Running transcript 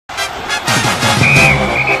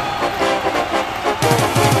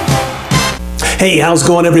Hey, how's it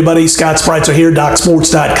going, everybody? Scott Spreitzer here,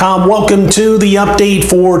 DocSports.com. Welcome to the update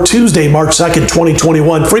for Tuesday, March 2nd,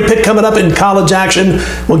 2021. Free pick coming up in college action.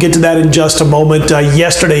 We'll get to that in just a moment.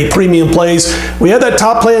 Yesterday, premium plays. We had that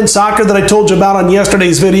top play in soccer that I told you about on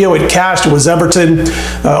yesterday's video. It cashed. It was Everton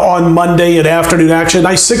on Monday in afternoon action.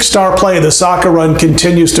 Nice six-star play. The soccer run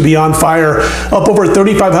continues to be on fire. Up over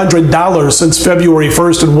 $3,500 since February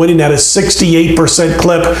 1st and winning at a 68%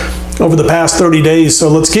 clip over the past 30 days. So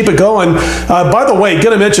let's keep it going. By the way,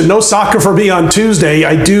 going to mention no soccer for me on Tuesday.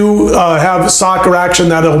 I do have soccer action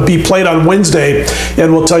that'll be played on Wednesday,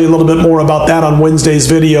 and we'll tell you a little bit more about that on Wednesday's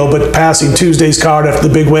video, but passing Tuesday's card after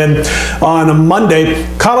the big win on Monday.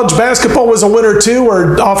 College basketball was a winner too.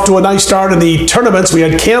 We're off to a nice start in the tournaments. We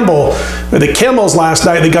had the Camels last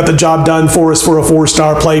night. They got the job done for us for a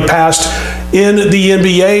four-star play, passed in the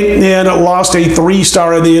NBA and lost a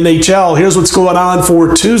three-star in the NHL. Here's what's going on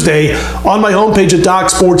for Tuesday on my homepage at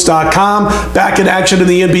DocSports.com. Back in action in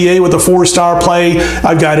the NBA with a four-star play.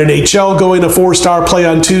 I've got NHL going, a four-star play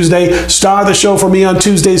on Tuesday. Star of the show for me on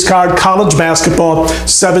Tuesday's card, college basketball,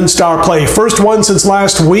 seven-star play. First one since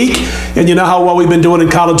last week, and you know how well we've been doing in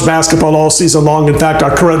college basketball all season long. In fact,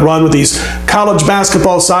 our current run with these college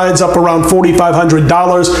basketball sides up around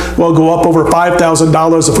 $4,500. We'll go up over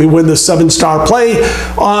 $5,000 if we win the seven-star play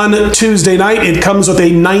on Tuesday night. It comes with a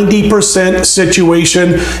 90%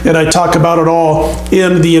 situation, and I talk about it all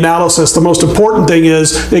in the analysis. The most important thing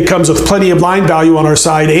is it comes with plenty of line value on our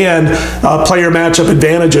side and player matchup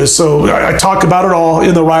advantages. So I talk about it all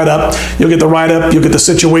in the write-up. You'll get the write-up, you'll get the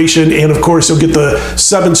situation, and of course you'll get the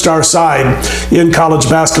seven-star side in college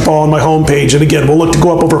basketball on my homepage. And again, we'll look to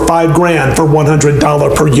go up over $5,000 for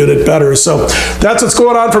 $100 per unit better. So that's what's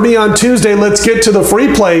going on for me on Tuesday. Let's get to the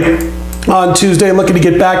free play. On Tuesday, looking to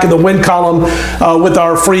get back in the win column with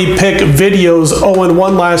our free pick videos.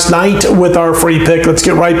 0-1 last night with our free pick. Let's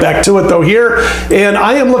get right back to it, though, here. And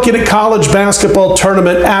I am looking at college basketball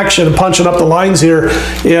tournament action, punching up the lines here.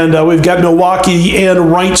 And we've got Milwaukee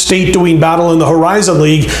and Wright State doing battle in the Horizon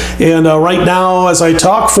League. And right now, as I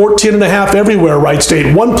talk, 14.5 everywhere, Wright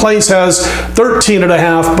State. One place has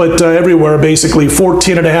 13.5, but everywhere, basically,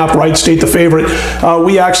 14.5, Wright State the favorite.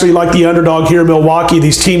 We actually like the underdog here, Milwaukee.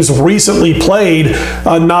 These teams recently played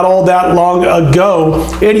not all that long ago.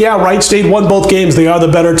 And yeah, Wright State won both games. They are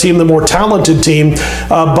the better team, the more talented team.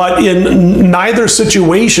 But in neither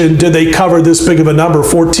situation did they cover this big of a number,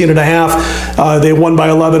 14.5. They won by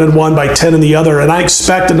 11 and won by 10 in the other. And I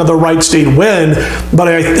expect another Wright State win, but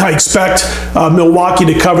I expect Milwaukee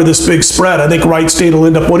to cover this big spread. I think Wright State will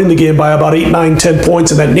end up winning the game by about 8, 9, 10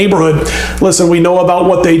 points in that neighborhood. Listen, we know about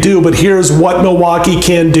what they do, but here's what Milwaukee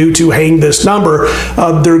can do to hang this number.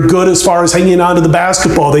 They're good as far as hanging on to the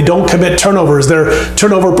basketball. They don't commit turnovers. Their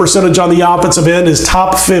turnover percentage on the offensive end is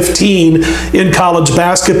top 15 in college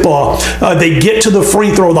basketball. They get to the free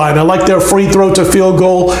throw line. I like their free throw to field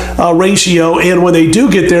goal ratio, and when they do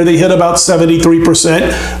get there, they hit about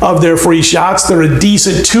 73% of their free shots. They're a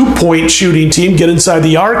decent two-point shooting team. Get inside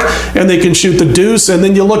the arc, and they can shoot the deuce. And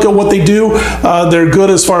then you look at what they do. They're good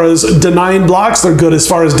as far as denying blocks. They're good as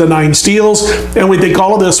far as denying steals. And we think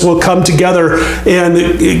all of this will come together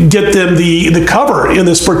and get them the cover in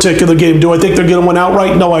this particular game. Do I think they're going to win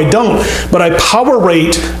outright? No, I don't. But I power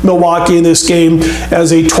rate Milwaukee in this game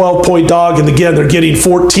as a 12-point dog. And again, they're getting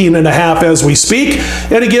 14.5 as we speak.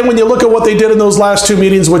 And again, when you look at what they did in those last two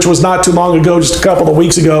meetings, which was not too long ago, just a couple of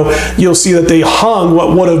weeks ago, you'll see that they hung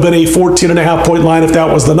what would have been a 14.5-point line if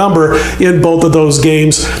that was the number in both of those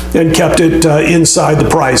games and kept it inside the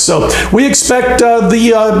price. So we expect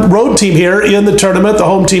the road team here in the tournament. The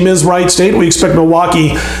home team is Wright State. We expect Milwaukee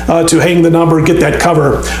to hang the number, get that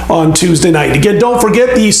cover on Tuesday night. Again, don't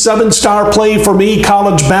forget the seven-star play for me,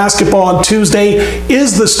 college basketball on Tuesday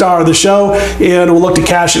is the star of the show, and we'll look to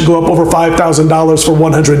cash it, go up over $5,000 for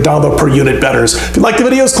 $100 per unit bettors. If you like the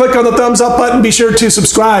videos, click on the thumbs up button. Be sure to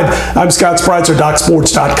subscribe. I'm Scott Spreitzer,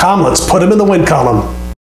 DocSports.com. Let's put him in the win column.